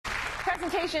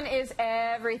Presentation is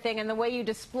everything, and the way you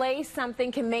display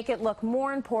something can make it look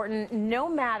more important, no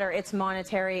matter its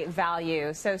monetary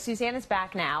value. So Suzanne is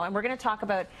back now, and we're going to talk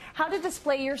about how to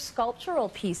display your sculptural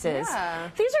pieces. Yeah.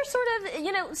 These are sort of,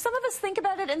 you know, some of us think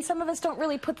about it, and some of us don't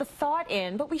really put the thought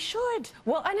in, but we should.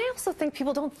 Well, and I also think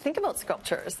people don't think about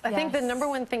sculptures. I think the number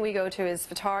one thing we go to is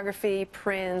photography,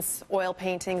 prints, oil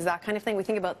paintings, that kind of thing. We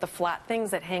think about the flat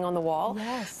things that hang on the wall.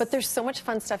 Yes. But there's so much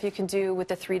fun stuff you can do with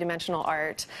the three-dimensional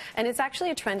art. And it's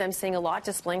actually a trend I'm seeing a lot,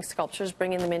 displaying sculptures,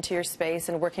 bringing them into your space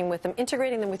and working with them,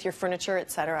 integrating them with your furniture,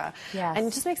 etc. Yes. And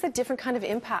it just makes a different kind of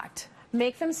impact.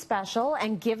 Make them special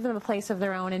and give them a place of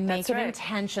their own and make it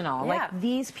intentional. Yeah. Like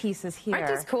these pieces here. Aren't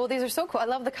these cool? These are so cool. I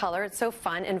love the color. It's so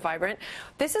fun and vibrant.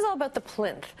 This is all about the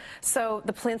plinth. So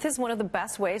the plinth is one of the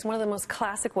best ways, one of the most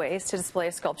classic ways to display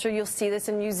a sculpture. You'll see this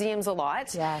in museums a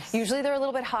lot. Yes. Usually they're a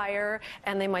little bit higher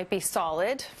and they might be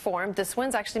solid formed. This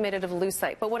one's actually made out of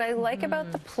lucite. But what I like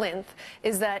about the plinth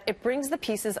is that it brings the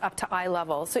pieces up to eye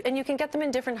level. So, and you can get them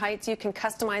in different heights. You can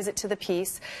customize it to the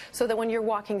piece so that when you're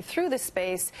walking through the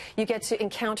space, you get to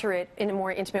encounter it in a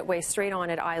more intimate way straight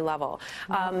on at eye level.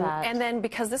 And then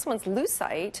because this one's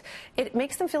lucite, it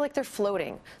makes them feel like they're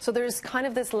floating. So there's kind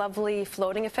of this lovely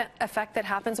floating effect that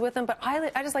happens with them. But I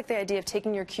just like the idea of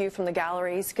taking your cue from the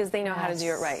galleries because they know how to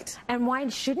do it right. And why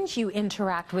shouldn't you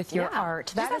interact with your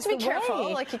art? That is to be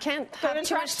careful. Like you can't have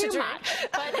too much to drink.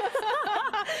 But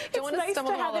don't want nice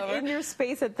stumble to have all it over. in your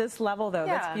space at this level, though.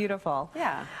 Yeah. That's beautiful.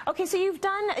 Yeah. Okay, so you've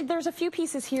done. There's a few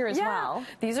pieces here as well.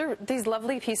 These are these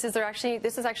lovely pieces. They're actually.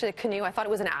 This is actually a canoe. I thought it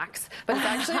was an axe, but it's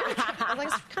actually I was like,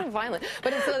 it's kind of violent.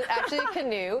 But it's actually a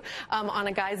canoe on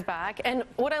a guy's back. And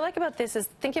what I like about this is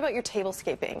thinking about your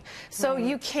tablescaping. So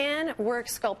you can work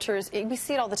sculptures. We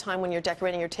see it all the time when you're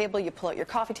decorating your table. You pull out your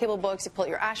coffee table books, you pull out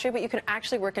your ashtray, but you can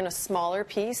actually work in a smaller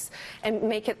piece and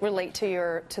make it relate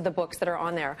to the books that are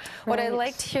on there. What I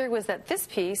liked here was that this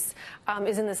piece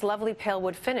is in this lovely pale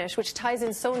wood finish, which ties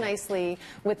in so nicely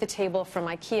with the table from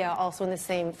IKEA, also in the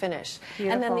same finish.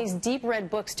 Beautiful. And then these deep red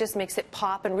books just makes it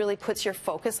pop and really puts your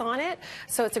focus on it.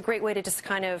 So it's a great way to just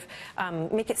kind of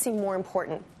make it seem more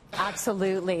important.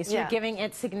 Absolutely. So you're giving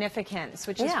it significance,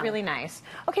 which is really nice.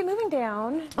 Okay, moving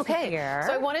down here.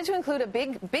 So I wanted to include a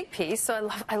big piece. So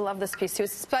I love this piece too.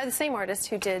 It's by the same artist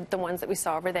who did the ones that we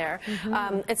saw over there.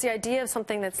 It's the idea of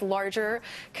something that's larger,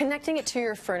 connecting it to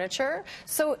your furniture.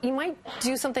 So you might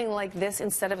do something like this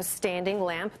instead of a standing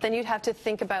lamp. Then you'd have to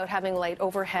think about having light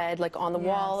overhead, like on the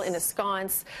wall, in a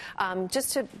sconce,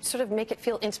 just to sort of make it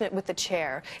feel intimate with the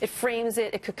chair. It frames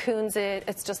it, it cocoons it.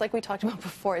 It's just like we talked about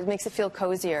before. It makes it feel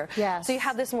cozier. Yes. So you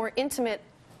have this more intimate,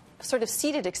 sort of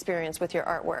seated experience with your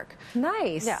artwork.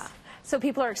 Nice. Yeah. So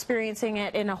people are experiencing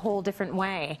it in a whole different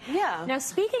way. Yeah. Now,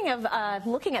 speaking of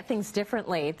looking at things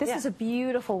differently, this is a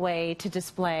beautiful way to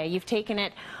display. You've taken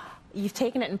it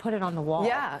and put it on the wall.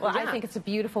 Well, I think it's a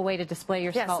beautiful way to display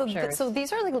your sculptures. So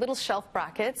these are like little shelf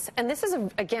brackets, and this is,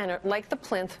 again, like the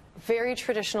plinth, very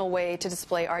traditional way to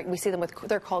display art. We see them with,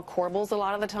 they're called corbels a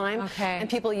lot of the time, and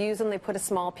people use them, they put a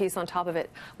small piece on top of it.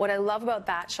 What I love about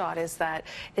that shot is that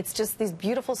it's just these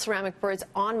beautiful ceramic birds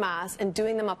en masse and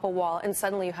doing them up a wall, and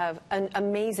suddenly you have an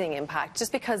amazing impact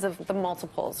just because of the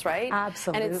multiples, right?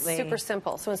 Absolutely. And it's super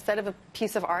simple. So instead of a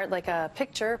piece of art like a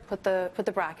picture, put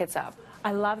the brackets up.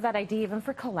 I love that idea, even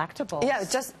for collectibles. Yeah,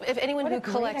 just if anyone who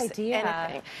collects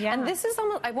anything. Yeah. And this is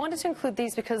almost, I wanted to include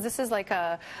these because this is like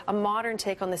a modern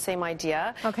take on the same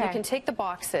idea. Okay. You can take the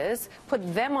boxes,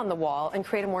 put them on the wall, and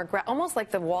create a more, almost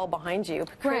like the wall behind you,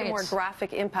 create a more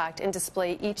graphic impact and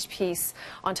display each piece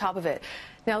on top of it.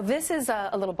 Now, this is a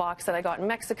little box that I got in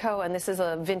Mexico, and this is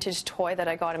a vintage toy that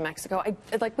I got in Mexico.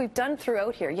 Like we've done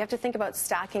throughout here, you have to think about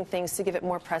stacking things to give it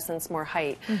more presence, more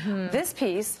height. This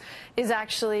piece is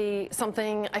actually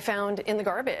something I found in the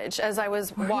garbage as I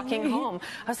was walking home.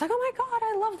 I was like, oh my God,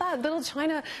 I love that little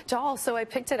China doll. So I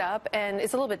picked it up, and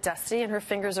it's a little bit dusty, and her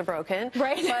fingers are broken.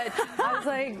 Right. But I was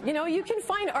like, you know, you can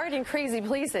find art in crazy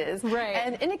places. Right.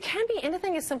 And it can be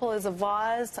anything as simple as a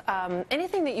vase,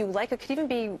 anything that you like. It could even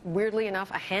be, weirdly enough,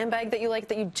 a handbag that you like,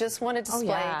 that you just want to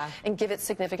display and give it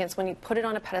significance. When you put it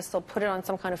on a pedestal, put it on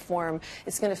some kind of form,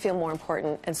 it's going to feel more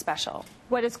important and special.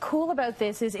 What is cool about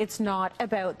this is it's not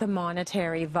about the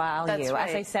monetary value. That's right.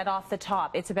 As I said off the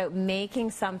top, it's about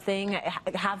making something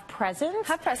have presence.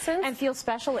 Have presence. And feel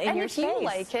special in your space. And if you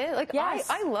like it, like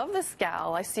I love this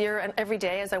gal. I see her every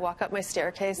day as I walk up my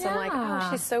staircase. I'm like, oh,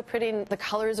 she's so pretty, and the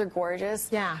colors are gorgeous.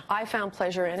 Yeah. I found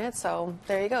pleasure in it, so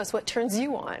there you go. It's what turns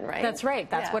you on, right? That's right.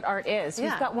 That's what art is.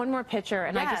 We've got one more picture,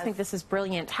 and I just think this is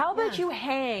brilliant. How about you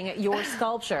hang your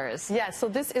sculptures? Yeah, so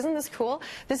isn't this cool?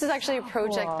 This is actually a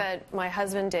project that my husband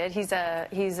husband did. He's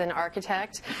an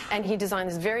architect, and he designed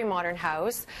this very modern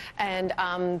house. And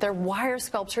they're wire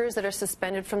sculptures that are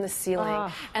suspended from the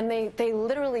ceiling, and they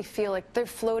literally feel like they're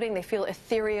floating. They feel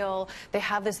ethereal. They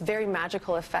have this very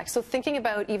magical effect. So thinking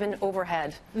about even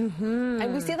overhead,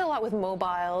 and we see that a lot with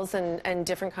mobiles and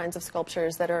different kinds of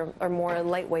sculptures that are more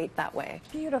lightweight that way.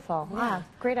 Beautiful. Wow,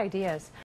 great ideas.